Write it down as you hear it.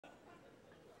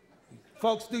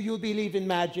Folks, do you believe in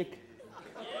magic?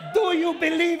 Do you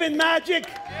believe in magic?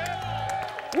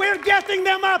 We're getting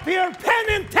them up here. Penn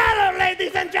and Teller,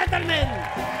 ladies and gentlemen.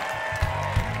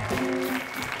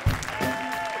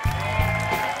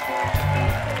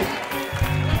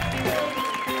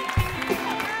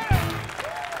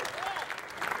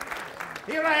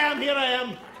 Here I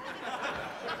am.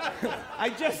 I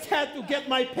just had to get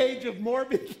my page of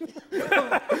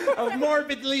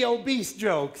morbidly obese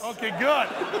jokes. Okay, good.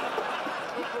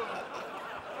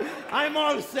 I'm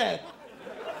all set.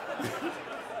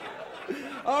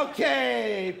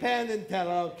 Okay, Penn and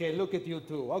Teller. Okay, look at you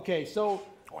two. Okay, so...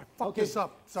 Oh, I fucked this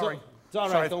up. Sorry. It's all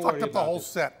right, Sorry, don't I worry fucked up the about whole it.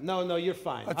 set. No, you're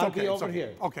fine. It's I'll okay, be it's over okay.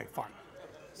 here. Okay, fine.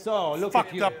 So, look Fucked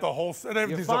at you. up the whole set. You're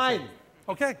Everything's fine.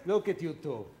 Okay. Okay. Look at you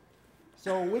two.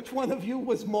 So, which one of you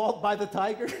was mauled by the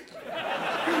tiger?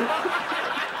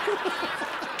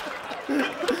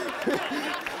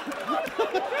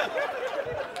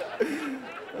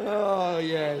 Oh,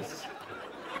 yes.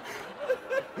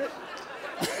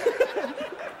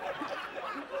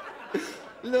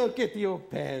 Look at you,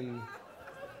 Penn.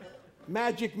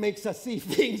 Magic makes us see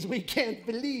things we can't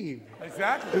believe.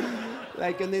 Exactly.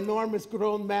 Like an enormous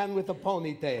grown man with a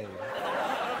ponytail.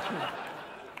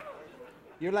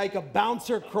 You're like a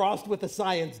bouncer crossed with a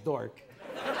science dork.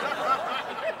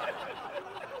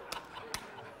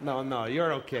 No,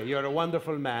 you're okay. You're a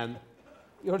wonderful man.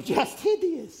 You're just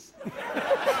hideous.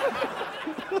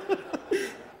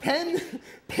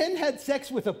 Penn had sex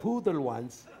with a poodle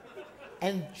once,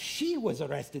 and she was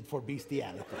arrested for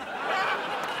bestiality.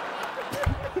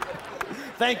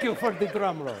 Thank you for the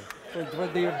drum roll, for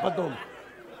the badum.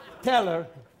 Teller,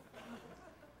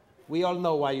 we all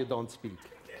know why you don't speak.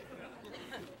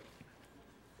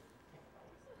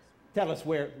 Tell us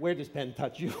where does Penn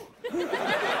touch you?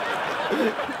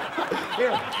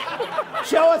 Here,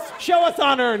 show us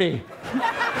on Ernie.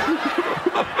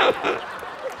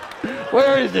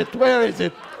 Where is it? Where is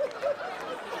it?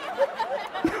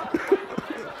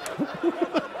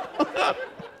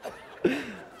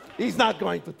 He's not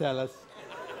going to tell us.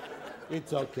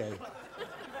 It's okay.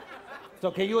 It's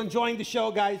okay. You enjoying the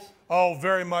show, guys? Oh,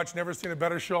 very much. Never seen a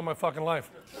better show in my fucking life.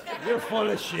 You're full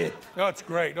of shit. No, it's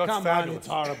great. No, it's Come fabulous. on, it's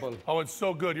horrible. Oh, it's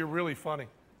so good. You're really funny.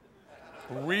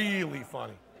 Really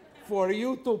funny. For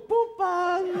you to poop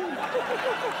on.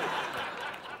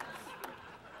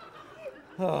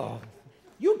 Oh.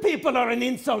 You people are an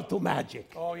insult to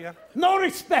magic. Oh, yeah? No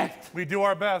respect. We do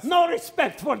our best. No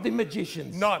respect for the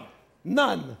magicians. None.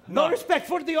 None. No respect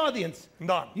for the audience.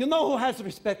 None. You know who has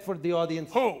respect for the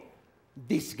audience? Who?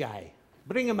 This guy.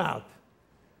 Bring him out.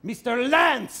 Mr.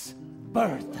 Lance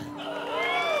Burton.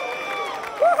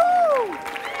 Woohoo!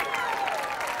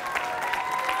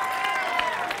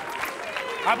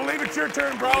 I believe it's your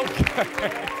turn, bro.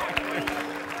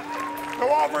 Go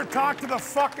over and talk to the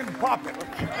fucking puppet.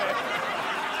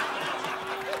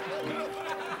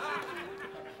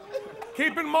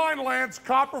 Keep in mind, Lance,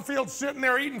 Copperfield's sitting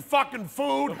there eating fucking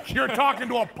food. You're talking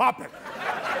to a puppet.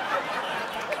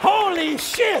 Holy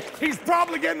shit! He's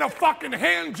probably getting a fucking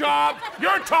hand job.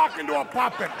 You're talking to a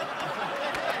puppet.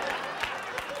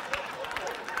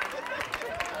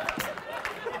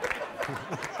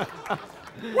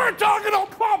 We're talking to a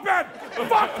puppet!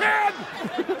 Fuckhead!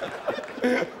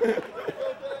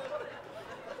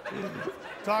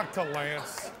 Talk to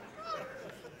Lance.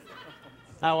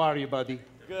 How are you, buddy?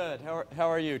 Good. How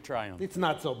are you, Triumph? It's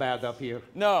not so bad up here.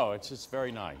 No, it's just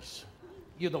very nice.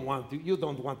 You don't want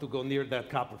to go near that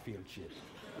Copperfield shit.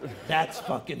 That's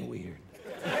fucking weird.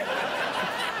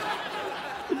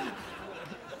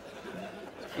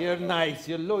 You're nice.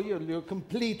 You're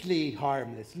completely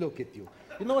harmless. Look at you.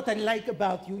 You know what I like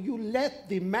about you? You let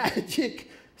the magic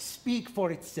speak for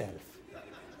itself.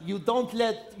 You don't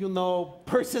let,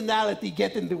 personality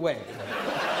get in the way.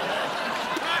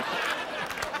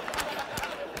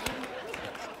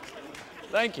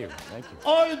 Thank you. Thank you.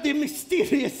 All the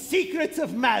mysterious secrets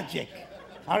of magic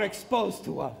are exposed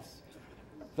to us,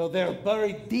 though they're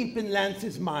buried deep in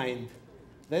Lance's mind,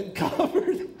 then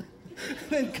covered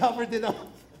in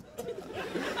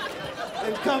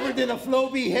a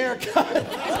Floby haircut.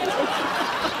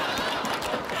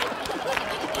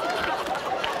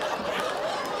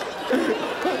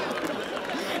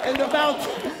 and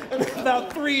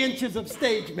about 3 inches of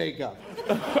stage makeup.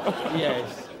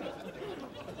 Yes.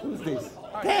 Who's this?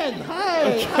 Penn,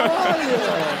 hi, how are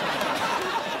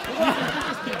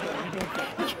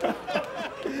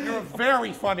you? You're a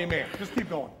very funny man. Just keep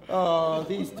going. Oh,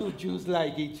 these two Jews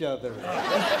like each other.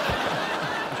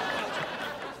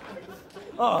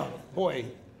 Oh, boy,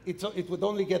 it would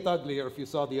only get uglier if you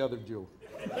saw the other Jew.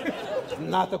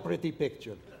 Not a pretty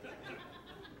picture.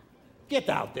 Get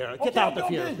out there. Get out of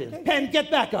here, Penn. Penn, get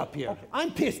back up here. Okay.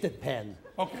 I'm pissed at Penn.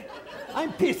 Okay.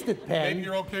 I'm pissed at Penn. Maybe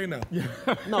you're okay now.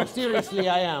 No, seriously,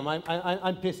 I am.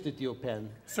 I'm pissed at you, Penn.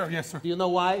 Sir, yes, sir. Do you know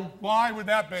why? Why would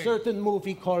that be? Certain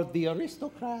movie called The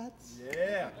Aristocrats.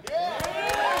 Yeah.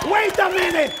 Wait a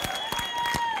minute!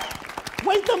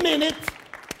 Wait a minute!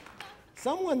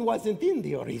 Someone wasn't in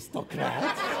The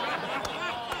Aristocrats.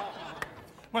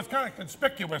 Well, it's kind of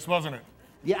conspicuous, wasn't it?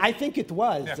 Yeah, I think it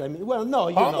was. Yeah. I mean, well, no,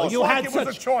 you had it was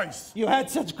a choice. You had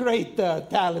such great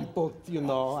talent, both,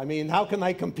 I mean, how can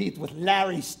I compete with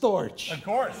Larry Storch? Of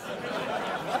course.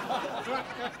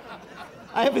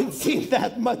 I haven't seen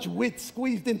that much wit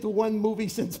squeezed into one movie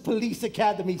since Police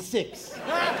Academy 6.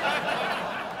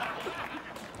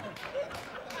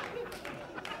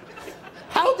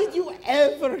 How did you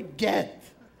ever get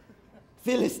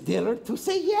Phyllis Diller to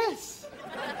say yes?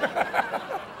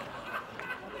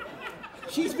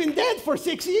 She's been dead for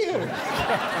 6 years.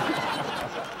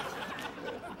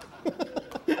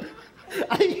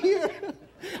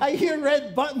 I hear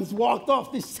Red Buttons walked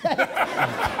off the set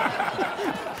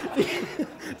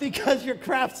because your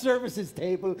craft services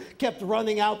table kept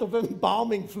running out of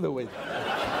embalming fluid.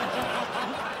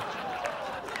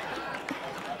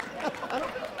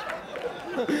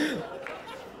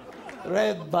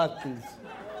 Red Buttons.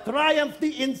 Triumph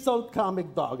the insult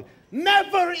comic dog.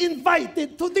 Never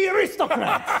invited to the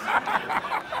Aristocrats.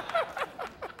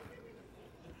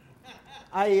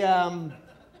 I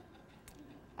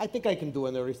think I can do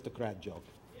an aristocrat joke.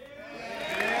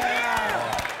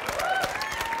 Yeah.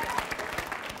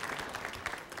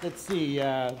 Let's see.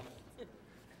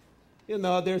 There's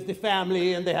the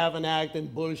family and they have an act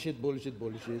and bullshit.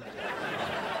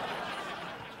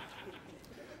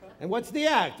 And what's the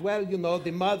act? Well,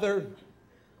 the mother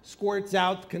squirts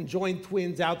out conjoined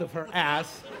twins out of her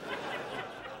ass,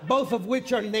 both of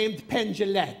which are named Penn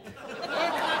Jillette.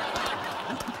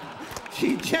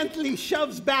 She gently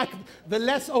shoves back the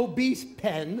less obese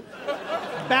Penn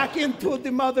back into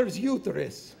the mother's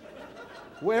uterus,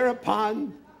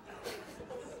 whereupon,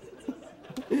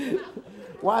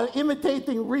 while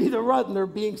imitating Rita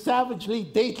Rudner being savagely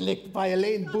date-licked by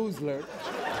Elaine Boozler,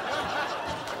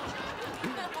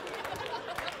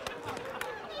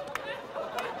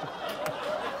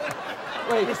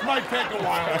 wait, this might take a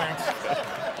while, Lance.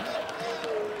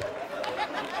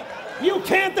 You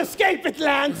can't escape it,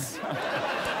 Lance.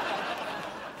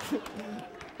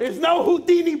 There's no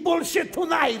Houdini bullshit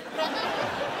tonight.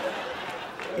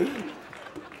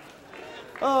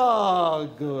 Oh,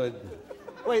 good.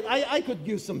 Wait, I could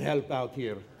use some help out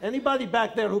here. Anybody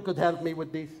back there who could help me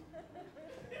with this?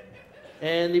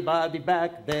 Anybody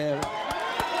back there?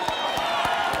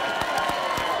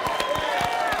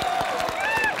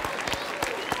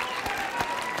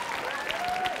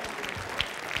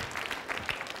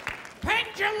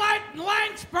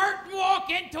 Burton walk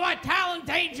into a talent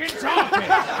agent's office.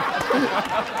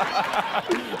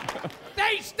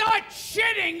 They start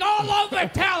shitting all over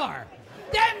Teller.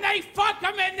 Then they fuck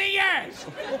him in the ass.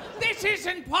 This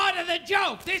isn't part of the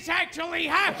joke. This actually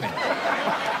happened.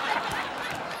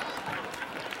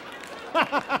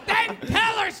 Then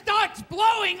Teller starts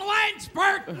blowing Lance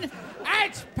Burton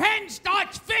as Penn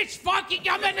starts fish fucking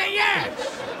him in the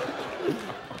ass.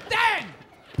 Then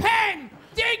Penn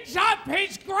digs up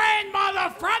his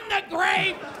grandmother from the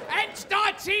grave and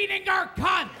starts eating her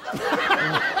cunt.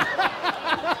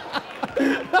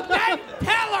 Then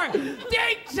Teller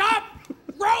digs up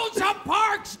Rosa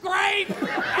Parks' grave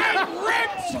and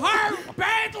rips her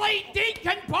badly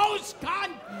decomposed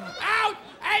cunt out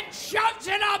and shoves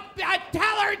it up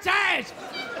Teller's ass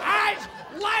as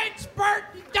Lance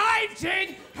Burton dives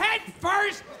in head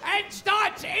first and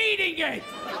starts eating it.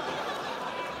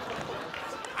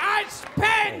 As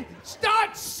Penn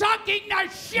starts sucking the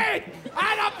shit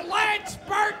out of Lance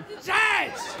Burton's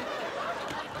ass.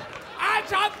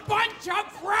 As a bunch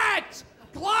of rats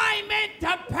climb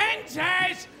into Penn's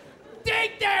ass,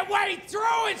 dig their way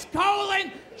through his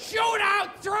colon, shoot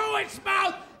out through his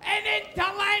mouth, and into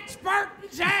Lance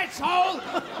Burton's asshole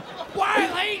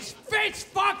while he's fist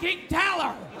fucking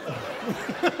Teller.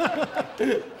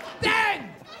 Then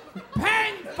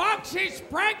Penn fucks his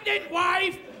pregnant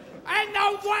wife, and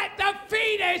the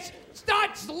fetus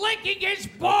starts licking his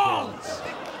balls.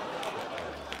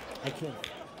 I can't.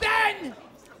 Then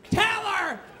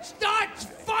Teller starts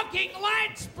fucking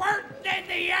Lance Burton in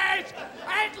the ass,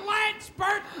 and Lance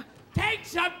Burton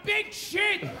takes a big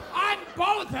shit on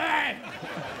both of them.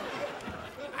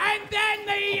 And then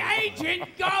the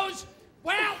agent goes,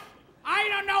 well, I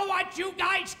don't know what you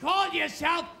guys call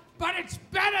yourself, but it's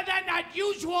better than that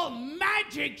usual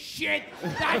magic shit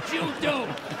that you do.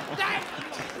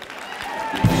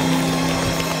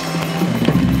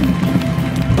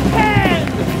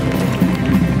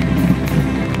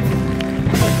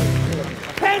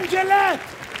 Gillette,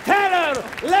 Teller,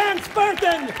 Lance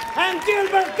Burton, and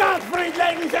Gilbert Gottfried,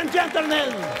 ladies and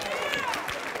gentlemen.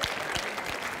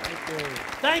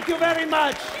 Thank you very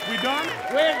much. We done?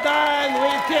 We're done. We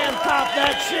can't top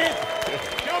that shit.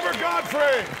 Gilbert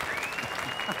Gottfried.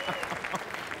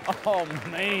 Oh,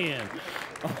 man.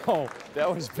 Oh,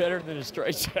 that was better than a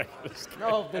straight jacket.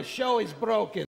 No, the show is broken.